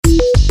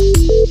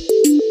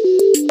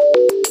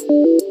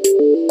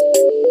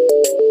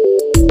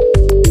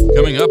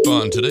up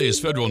on today's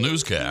Federal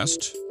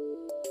Newscast,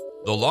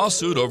 the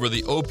lawsuit over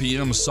the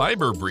OPM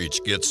cyber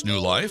breach gets new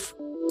life.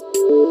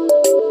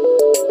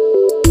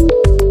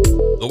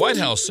 The White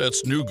House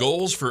sets new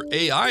goals for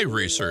AI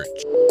research.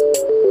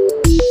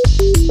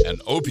 And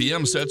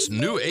OPM sets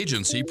new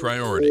agency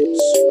priorities.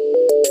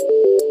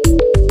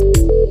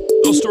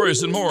 Those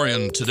stories and more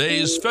in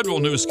today's Federal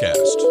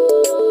Newscast.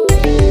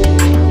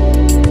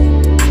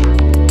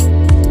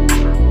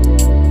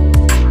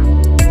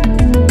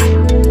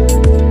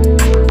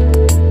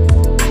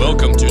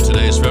 Welcome to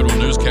today's Federal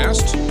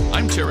Newscast.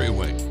 I'm Terry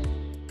Wing.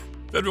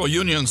 Federal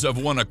unions have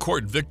won a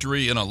court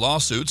victory in a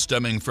lawsuit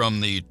stemming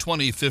from the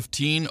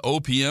 2015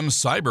 OPM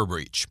cyber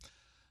breach.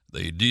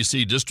 The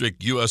D.C.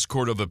 District U.S.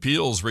 Court of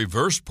Appeals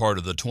reversed part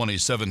of the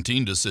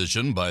 2017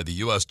 decision by the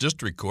U.S.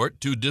 District Court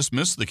to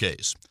dismiss the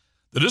case.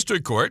 The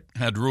District Court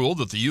had ruled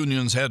that the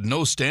unions had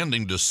no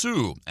standing to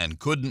sue and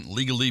couldn't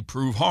legally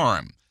prove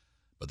harm,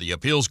 but the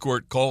appeals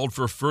court called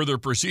for further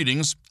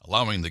proceedings,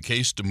 allowing the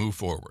case to move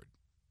forward.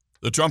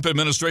 The Trump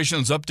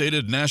administration's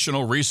updated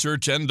National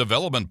Research and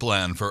Development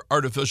Plan for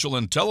Artificial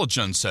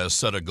Intelligence has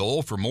set a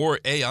goal for more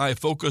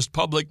AI-focused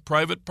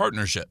public-private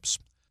partnerships.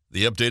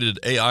 The updated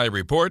AI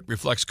report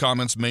reflects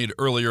comments made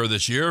earlier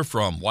this year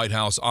from White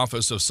House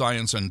Office of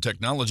Science and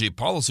Technology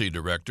Policy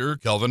Director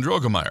Kelvin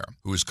Droegemeier,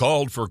 who's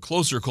called for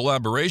closer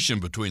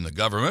collaboration between the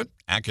government,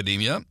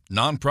 academia,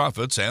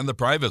 nonprofits, and the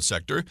private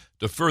sector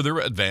to further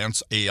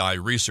advance AI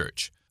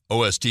research.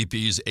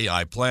 OSTP's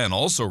AI plan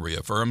also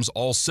reaffirms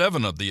all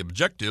 7 of the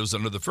objectives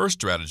under the first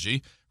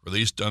strategy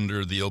released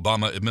under the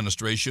Obama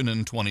administration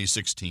in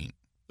 2016.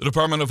 The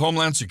Department of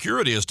Homeland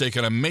Security has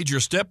taken a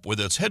major step with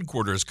its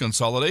headquarters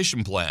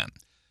consolidation plan.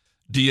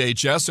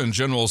 DHS and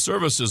General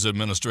Services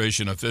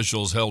Administration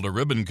officials held a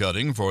ribbon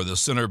cutting for the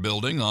center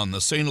building on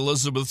the St.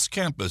 Elizabeth's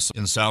campus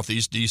in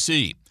southeast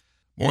D.C.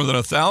 More than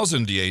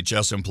 1,000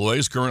 DHS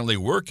employees currently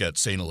work at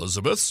St.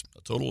 Elizabeth's.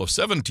 A total of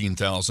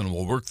 17,000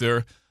 will work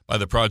there by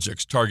the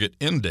project's target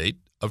end date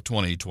of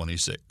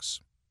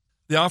 2026.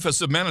 The Office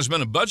of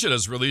Management and Budget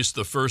has released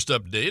the first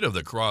update of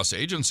the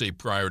cross-agency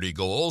priority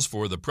goals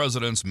for the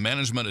President's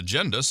management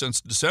agenda since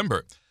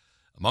December.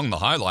 Among the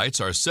highlights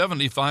are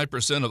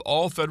 75% of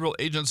all federal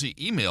agency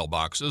email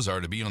boxes are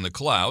to be on the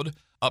cloud,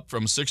 up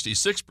from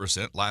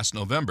 66% last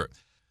November.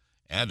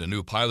 And a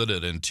new pilot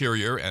at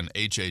Interior and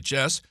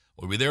HHS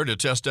will be there to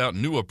test out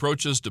new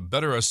approaches to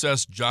better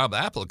assess job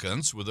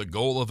applicants with a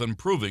goal of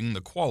improving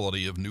the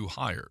quality of new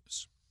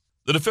hires.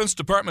 The Defense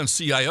Department's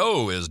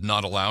CIO is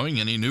not allowing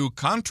any new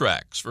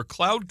contracts for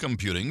cloud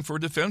computing for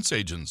defense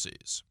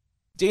agencies.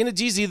 Dana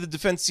Deasy, the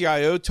defense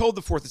CIO, told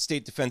the Fourth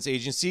Estate defense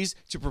agencies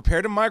to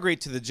prepare to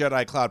migrate to the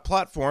JEDI Cloud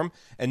platform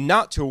and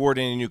not to award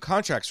any new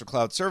contracts for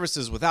cloud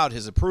services without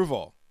his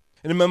approval.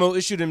 In a memo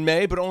issued in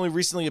May, but only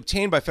recently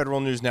obtained by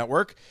Federal News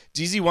Network,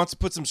 Deasy wants to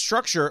put some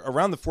structure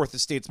around the Fourth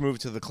Estate's move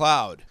to the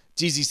cloud.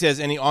 Deasy says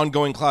any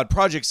ongoing cloud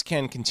projects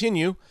can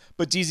continue,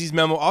 but Deasy's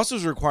memo also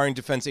is requiring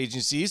defense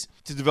agencies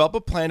to develop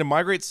a plan to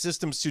migrate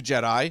systems to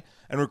JEDI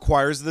and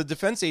requires the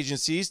defense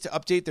agencies to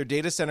update their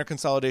data center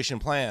consolidation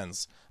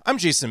plans. I'm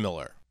Jason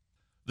Miller.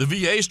 The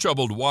VA's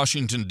troubled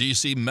Washington,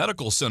 D.C.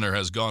 Medical Center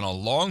has gone a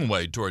long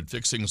way toward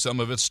fixing some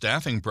of its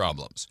staffing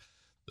problems.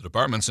 The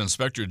department's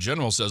inspector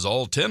general says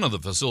all 10 of the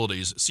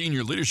facility's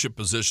senior leadership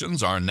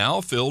positions are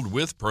now filled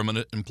with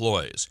permanent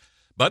employees.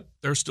 But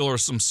there still are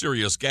some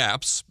serious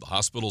gaps. The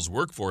hospital's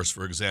workforce,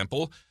 for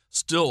example,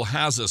 still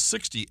has a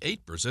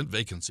 68%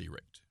 vacancy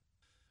rate.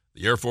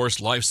 The Air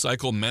Force Life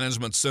Cycle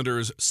Management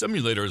Center's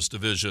Simulators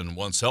Division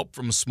wants help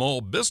from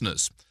small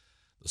business.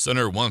 The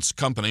center wants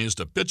companies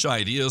to pitch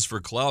ideas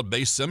for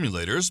cloud-based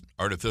simulators,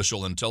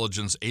 artificial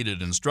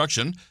intelligence-aided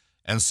instruction,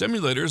 and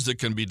simulators that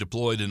can be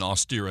deployed in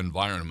austere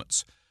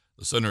environments.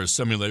 The center's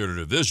Simulator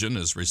Division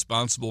is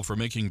responsible for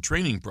making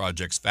training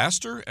projects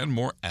faster and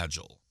more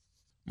agile.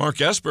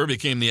 Mark Esper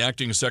became the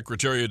acting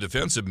Secretary of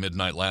Defense at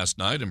midnight last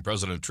night, and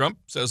President Trump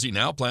says he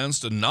now plans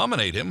to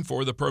nominate him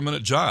for the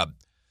permanent job.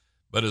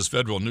 But as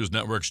Federal News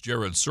Network's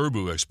Jared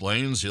Serbu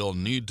explains, he'll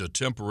need to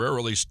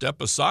temporarily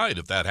step aside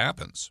if that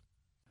happens.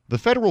 The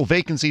Federal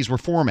Vacancies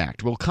Reform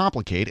Act will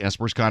complicate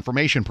Esper's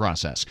confirmation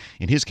process.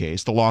 In his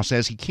case, the law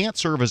says he can't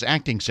serve as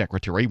acting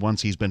secretary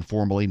once he's been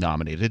formally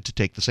nominated to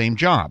take the same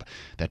job.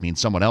 That means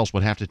someone else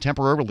would have to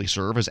temporarily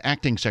serve as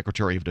acting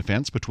Secretary of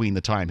Defense between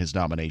the time his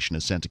nomination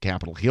is sent to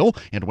Capitol Hill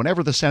and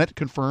whenever the Senate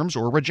confirms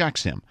or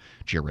rejects him.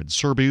 Jared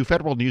Serbu,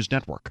 Federal News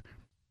Network.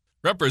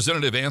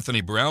 Representative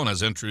Anthony Brown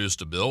has introduced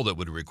a bill that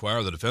would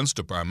require the Defense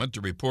Department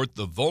to report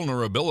the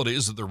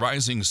vulnerabilities of the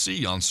rising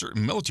sea on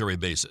certain military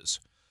bases.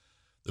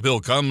 The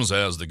bill comes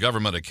as the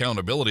Government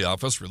Accountability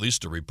Office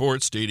released a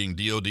report stating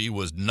DoD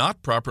was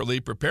not properly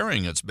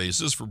preparing its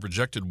bases for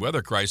projected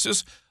weather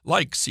crisis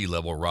like sea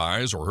level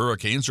rise or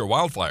hurricanes or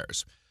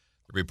wildfires.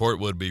 The report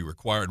would be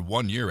required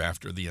 1 year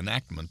after the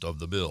enactment of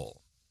the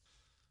bill.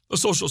 The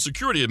Social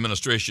Security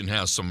Administration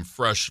has some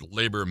fresh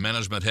labor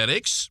management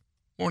headaches.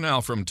 More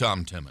now from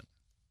Tom Timmon.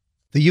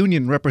 The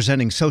union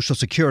representing Social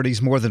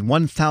Security's more than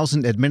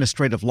 1,000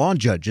 administrative law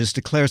judges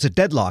declares a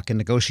deadlock in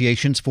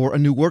negotiations for a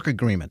new work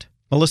agreement.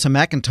 Melissa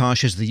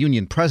McIntosh is the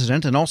union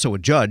president and also a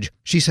judge.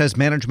 She says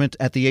management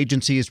at the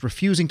agency is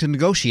refusing to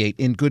negotiate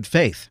in good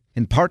faith,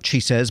 in part, she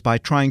says, by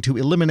trying to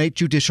eliminate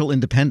judicial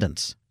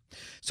independence.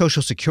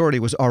 Social Security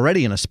was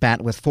already in a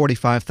spat with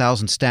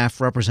 45,000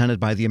 staff represented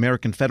by the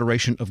American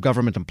Federation of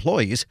Government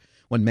Employees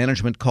when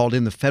management called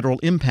in the Federal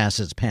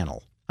Impasses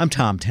Panel. I'm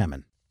Tom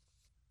Temin.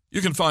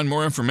 You can find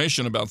more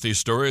information about these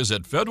stories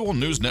at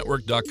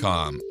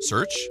federalnewsnetwork.com.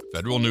 Search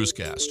Federal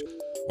Newscast.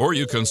 Or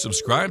you can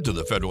subscribe to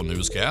the Federal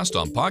Newscast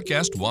on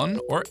Podcast One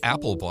or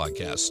Apple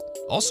Podcasts.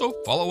 Also,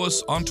 follow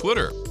us on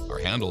Twitter. Our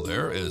handle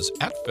there is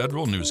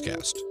 @Federal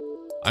Newscast.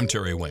 I'm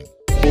Terry Wing.